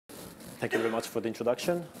Thank you very much for the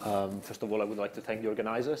introduction. First of all, I would like to thank the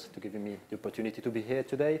organizers for giving me the opportunity to be here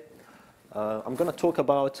today. I'm going to talk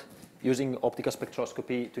about using optical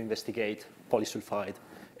spectroscopy to investigate polysulfide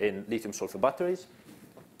in lithium-sulfur batteries.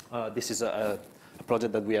 This is a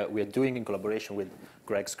project that we are doing in collaboration with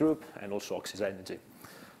Greg's group and also Oxys Energy.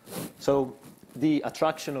 So the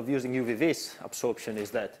attraction of using UV-Vis absorption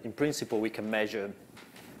is that, in principle, we can measure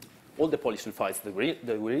all the polysulfides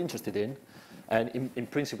that we're interested in. And in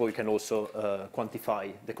principle, we can also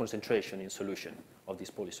quantify the concentration in solution of these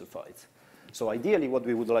polysulfides. So ideally, what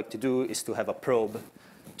we would like to do is to have a probe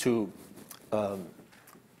to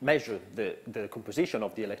measure the composition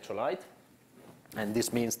of the electrolyte. And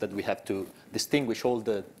this means that we have to distinguish all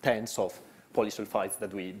the tens of polysulfides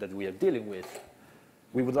that we are dealing with.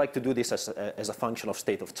 We would like to do this as a function of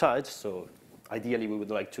state of charge. So ideally, we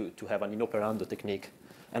would like to have an inoperando technique.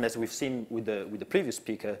 And as we've seen with the previous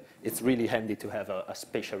speaker, it's really handy to have a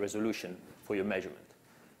spatial resolution for your measurement.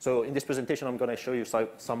 So in this presentation, I'm going to show you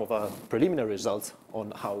some of our preliminary results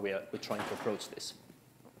on how we're trying to approach this.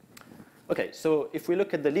 OK, so if we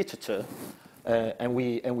look at the literature and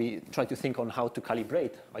we try to think on how to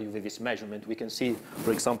calibrate a UV-Vis measurement, we can see,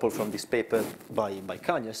 for example, from this paper by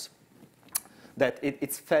Cañas, that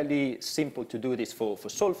it's fairly simple to do this for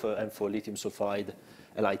sulfur and for lithium sulfide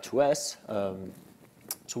Li2S.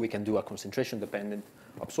 So we can do a concentration-dependent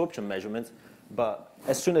absorption measurement. But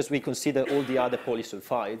as soon as we consider all the other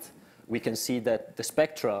polysulfides, we can see that the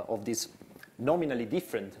spectra of these nominally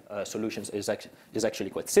different solutions is actually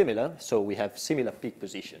quite similar. So we have similar peak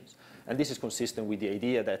positions. And this is consistent with the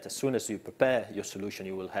idea that as soon as you prepare your solution,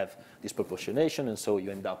 you will have disproportionation. And so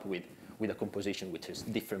you end up with a composition which is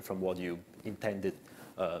different from what you intended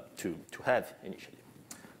to have initially.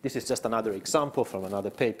 This is just another example from another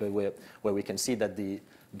paper where we can see that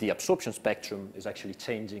the absorption spectrum is actually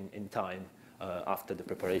changing in time after the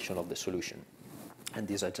preparation of the solution. And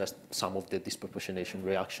these are just some of the disproportionation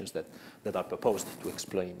reactions that are proposed to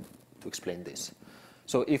explain this.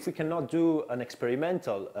 So if we cannot do an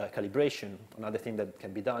experimental calibration, another thing that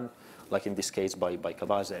can be done, like in this case by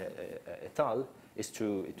Cavazza et al., is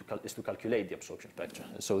to calculate the absorption spectrum.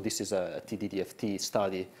 And so this is a TDDFT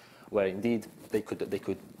study where indeed they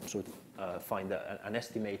could sort of find an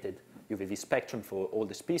estimated UV-Vis spectrum for all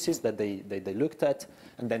the species that they looked at,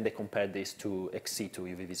 and then they compared this to ex situ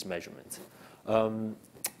UV-Vis measurements.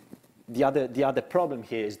 The other problem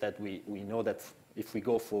here is that we know that if we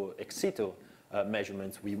go for ex situ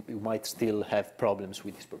measurements, we might still have problems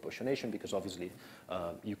with disproportionation because obviously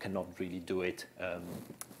you cannot really do it.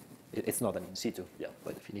 It's not an in situ,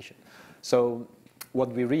 by definition. So what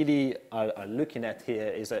we really are looking at here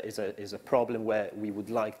is a problem where we would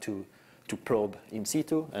like to probe in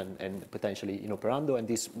situ and potentially in operando. And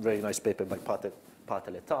this very nice paper by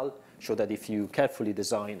Patel et al. Showed that if you carefully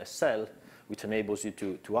design a cell which enables you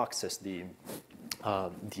to access the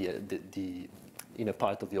inner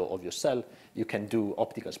part of your cell, you can do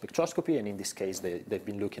optical spectroscopy. And in this case, they've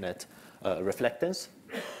been looking at reflectance.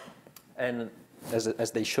 And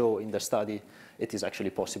as they show in their study, it is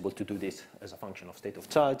actually possible to do this as a function of state of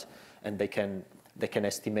charge. And they can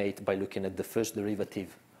estimate by looking at the first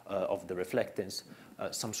derivative of the reflectance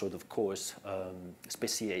some sort of coarse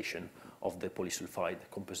speciation of the polysulfide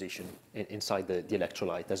composition inside the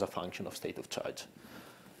electrolyte as a function of state of charge.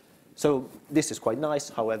 So this is quite nice.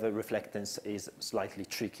 However, reflectance is slightly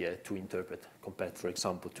trickier to interpret compared, for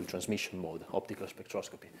example, to transmission mode optical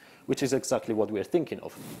spectroscopy, which is exactly what we're thinking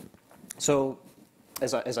of. So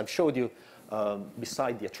as I've showed you,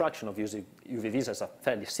 beside the attraction of using UV-Vis as a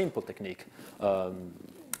fairly simple technique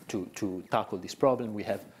to tackle this problem, we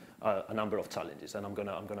have a number of challenges. And I'm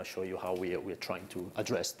gonna show you how we're trying to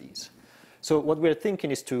address these. So what we're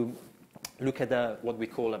thinking is to look at what we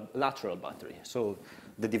call a lateral battery. So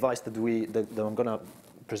the device that I'm going to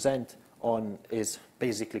present on is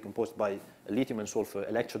basically composed by a lithium and sulfur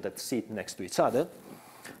electrode that sit next to each other.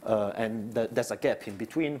 And there's a gap in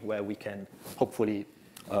between where we can hopefully,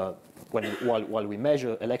 while we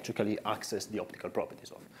measure, electrically access the optical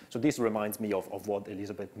properties of. So this reminds me of what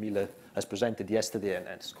Elizabeth Miller has presented yesterday, and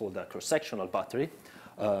it's called a cross-sectional battery.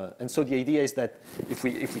 And so the idea is that if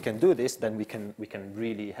we can do this, then we can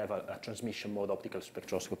really have a transmission mode optical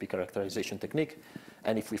spectroscopy characterization technique.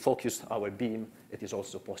 And if we focus our beam, it is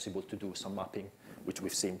also possible to do some mapping, which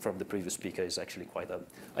we've seen from the previous speaker is actually quite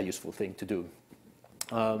a useful thing to do.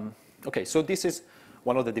 OK, so this is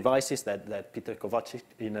one of the devices that Peter Kovacic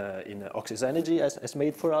in Oxys Energy has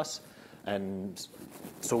made for us. And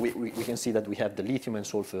so we can see that we have the lithium and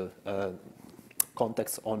sulfur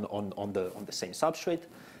contacts on the same substrate,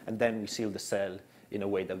 and then we seal the cell in a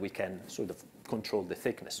way that we can sort of control the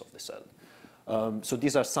thickness of the cell. So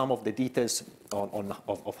these are some of the details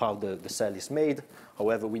of how the cell is made.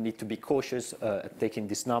 However, we need to be cautious at taking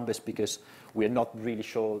these numbers because we are not really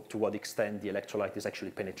sure to what extent the electrolyte is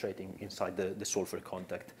actually penetrating inside the sulfur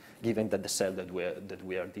contact, given that the cell that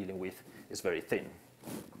we are dealing with is very thin.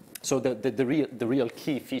 So the real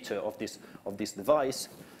key feature of this device,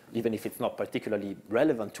 even if it's not particularly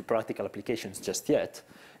relevant to practical applications just yet,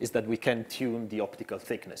 is that we can tune the optical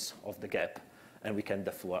thickness of the gap, and we can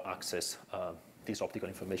therefore access this optical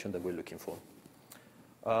information that we're looking for.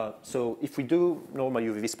 So if we do normal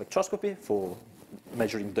UV spectroscopy for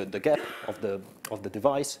measuring the gap of the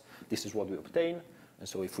device, this is what we obtain. And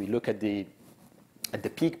so if we look at the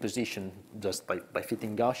peak position just by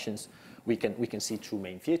fitting Gaussians, we can see two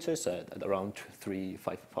main features at around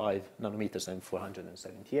 355 nanometers and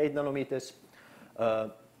 478 nanometers.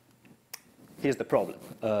 Here's the problem.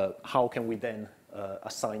 How can we then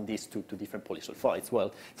assign these to different polysulfides?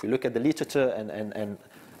 Well, if we look at the literature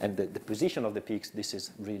and the position of the peaks, this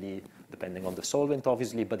is really depending on the solvent,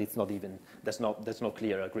 obviously, but it's not even, there's no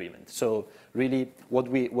clear agreement. So really, what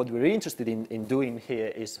we're interested in doing here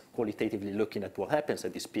is qualitatively looking at what happens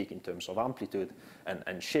at this peak in terms of amplitude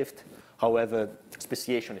and shift. However,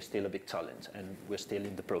 speciation is still a big challenge, and we're still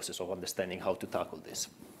in the process of understanding how to tackle this.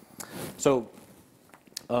 So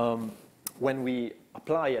when we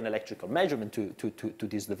apply an electrical measurement to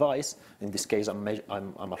this device, in this case I'm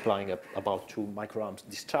applying about 2 microamps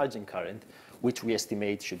discharging current, which we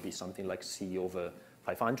estimate should be something like C over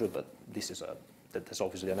 500, but there's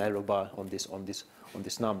obviously an error bar on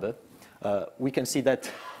this number. We can see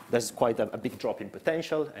that there's quite a big drop in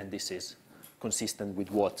potential, and this is consistent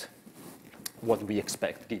with what we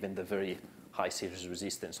expect given the very high series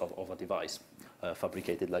resistance of a device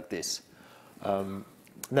fabricated like this.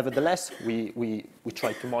 Nevertheless, we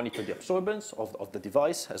try to monitor the absorbance of the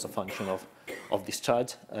device as a function of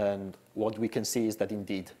discharge, and what we can see is that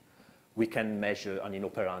indeed we can measure an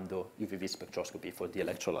inoperando UVV spectroscopy for the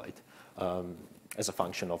electrolyte as a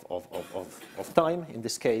function of time in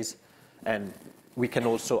this case, and we can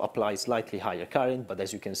also apply slightly higher current, but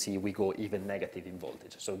as you can see, we go even negative in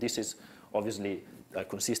voltage. So this is obviously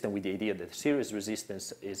consistent with the idea that the series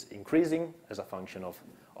resistance is increasing as a function of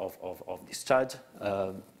discharge,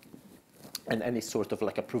 and it's sort of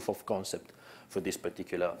like a proof of concept for this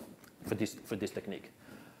particular for this technique.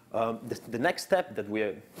 The next step that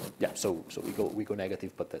so we go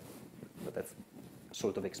negative, but that's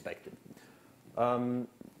sort of expected.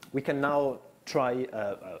 We can now try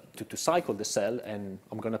to cycle the cell, and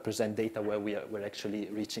I'm going to present data where we're actually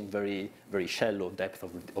reaching very, very shallow depth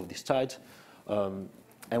of discharge. And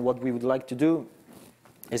what we would like to do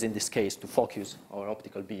is, in this case, to focus our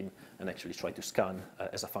optical beam and actually try to scan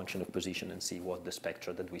as a function of position and see what the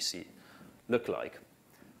spectra that we see look like.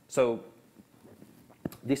 So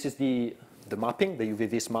this is the mapping, the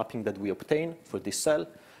UV-Vis mapping that we obtain for this cell,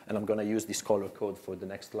 and I'm going to use this color code for the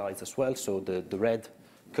next slides as well. So the red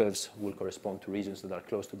curves will correspond to regions that are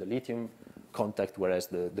close to the lithium contact, whereas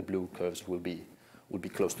the blue curves will be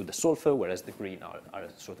close to the sulfur, whereas the green are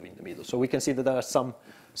sort of in the middle. So we can see that there are some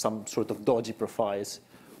sort of dodgy profiles.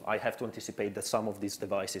 I have to anticipate that some of these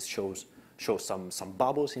devices show some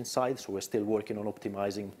bubbles inside, so we're still working on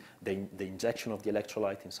optimizing the injection of the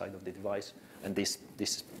electrolyte inside of the device, and this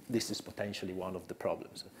is potentially one of the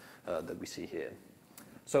problems that we see here.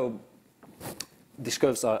 So these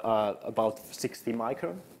curves are about 60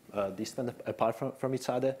 micron distant apart from each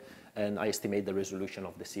other, and I estimate the resolution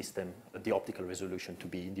of the system, the optical resolution, to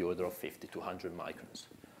be in the order of 50 to 100 microns.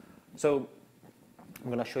 So I'm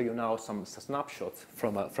going to show you now some snapshots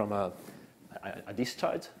from a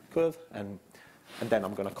discharge curve, and then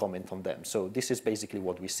I'm going to comment on them. So this is basically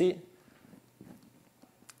what we see.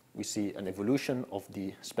 We see an evolution of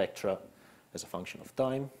the spectra as a function of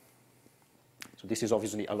time. So this is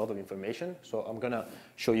obviously a lot of information. So I'm going to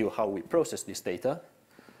show you how we process this data.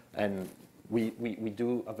 And we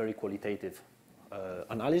do a very qualitative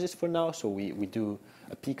analysis for now. So we do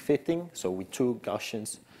a peak fitting, so with 2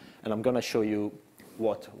 Gaussians. And I'm going to show you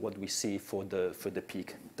what we see for the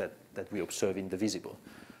peak that we observe in the visible.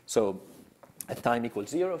 So at time equals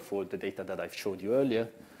 0 for the data that I've showed you earlier,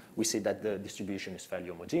 we see that the distribution is fairly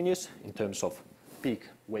homogeneous in terms of peak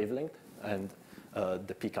wavelength and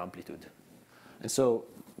the peak amplitude. And so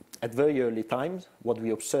at very early times, what we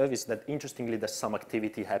observe is that, interestingly, there's some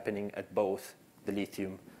activity happening at both the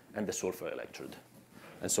lithium and the sulfur electrode.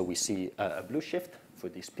 And so we see a blue shift for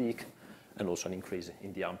this peak and also an increase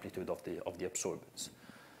in the amplitude of the absorbance.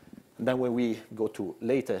 And then when we go to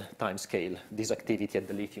later time scale, this activity at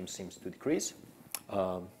the lithium seems to decrease,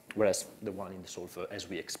 whereas the one in the sulfur, as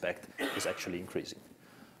we expect, is actually increasing.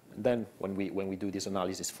 And then when we do this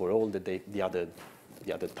analysis for all the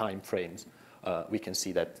other time frames, we can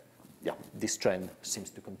see that yeah, this trend seems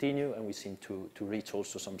to continue, and we seem to reach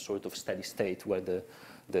also some sort of steady state where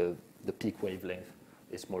the peak wavelength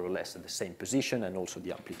is more or less at the same position, and also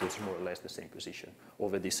the amplitude is more or less the same position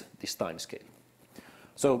over this time scale.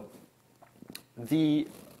 So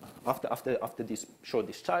after this short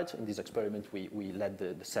discharge in this experiment, we let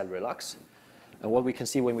the cell relax. And what we can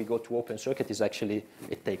see when we go to open circuit is actually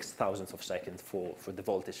it takes thousands of seconds for the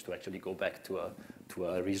voltage to actually go back to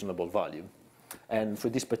a reasonable value. And for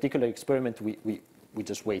this particular experiment, we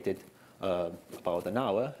just waited about an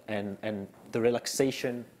hour, and the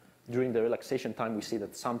relaxation, during the relaxation time, we see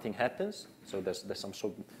that something happens. So there's some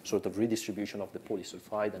sort of redistribution of the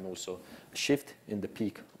polysulfide, and also a shift in the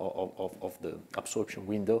peak of the absorption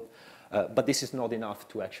window. But this is not enough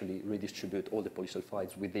to actually redistribute all the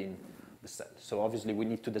polysulfides within the cell. So obviously we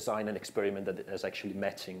need to design an experiment that is actually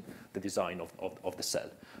matching the design of the cell.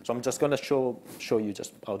 So I'm just going to show you,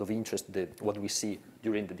 just out of interest, what we see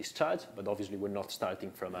during the discharge, but obviously we're not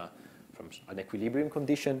starting from an equilibrium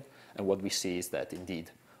condition, and what we see is that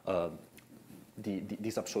indeed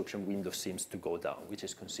this absorption window seems to go down, which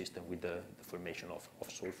is consistent with the formation of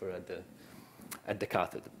sulfur at the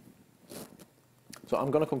cathode. So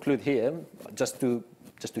I'm going to conclude here just to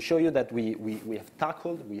show you that we have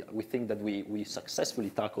tackled, we think that we successfully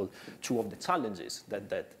tackled two of the challenges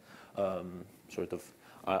that sort of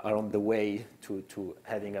are on the way to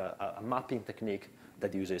having a mapping technique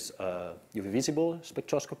that uses UV visible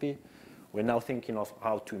spectroscopy. We're now thinking of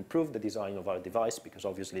how to improve the design of our device, because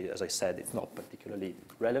obviously, as I said, it's not particularly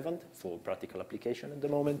relevant for practical application at the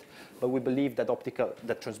moment. But we believe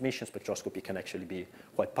that transmission spectroscopy can actually be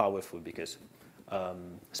quite powerful, because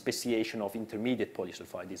speciation of intermediate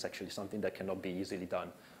polysulfide is actually something that cannot be easily done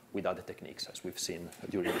with other techniques, as we've seen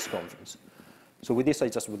during this conference. So with this, I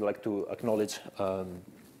just would like to acknowledge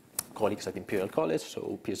colleagues at Imperial College,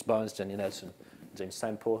 so Piers Barnes, Jenny Nelson, James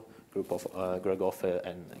Sampo, group of Greg Offer,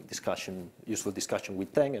 and useful discussion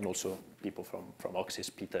with Teng, and also people from Oxys,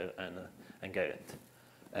 Peter and Gerrit.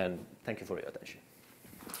 And thank you for your attention.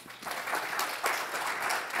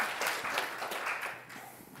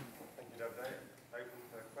 Thank you, Davide. Open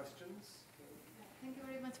for questions. Thank you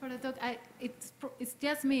very much for the talk. It's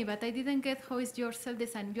just me, but I didn't get how is your cell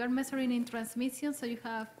design. You are measuring in transmission, so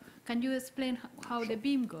can you explain how the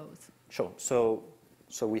beam goes? Sure. So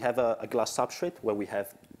we have a glass substrate where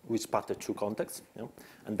we spatter two contacts, you know,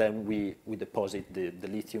 and then we deposit the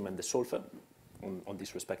lithium and the sulphur on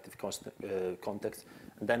these respective contacts,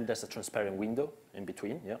 and then there's a transparent window in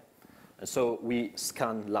between, yeah. And so we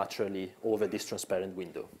scan laterally over this transparent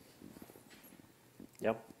window,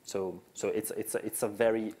 yeah. So it's a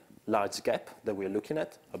very large gap that we're looking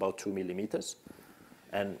at, about 2 millimeters,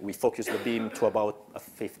 and we focus the beam to about a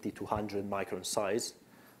 50 to 100 micron size,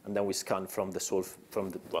 and then we scan from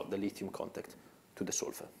the lithium contact to the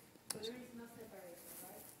sulfur. So there is no separation,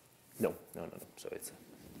 right? No. So it's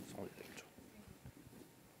only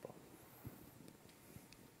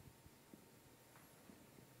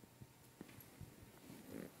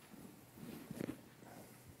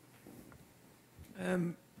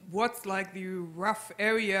electron. What's like the rough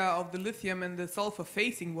area of the lithium and the sulfur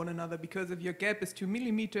facing one another? Because if your gap is 2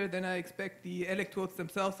 millimeters, then I expect the electrodes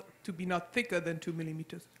themselves to be not thicker than 2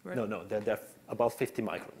 millimeters, right? No, they're about 50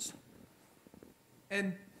 microns.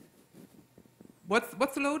 And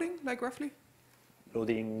what's the loading, like roughly?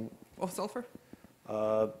 Loading Of sulfur?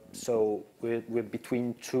 So we're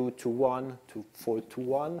between 2 to 1 to 4 to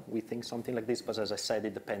 1. We think something like this, but as I said,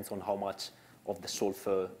 it depends on how much of the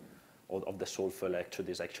sulfur electrode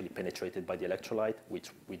is actually penetrated by the electrolyte, which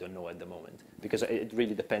we don't know at the moment, because it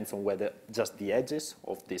really depends on whether just the edges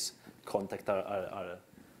of this contact are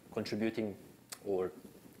contributing, or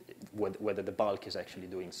whether the bulk is actually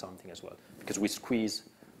doing something as well. Because we squeeze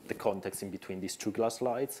the contacts in between these two glass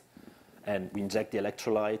slides, and we inject the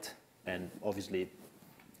electrolyte, and obviously,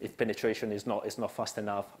 if penetration is not fast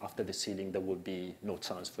enough after the sealing, there will be no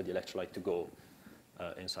chance for the electrolyte to go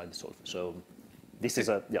inside the sulfur. So this is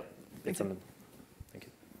a, yeah. Thank you.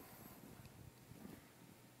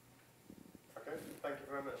 Okay, thank you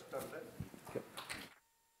very much, Davide.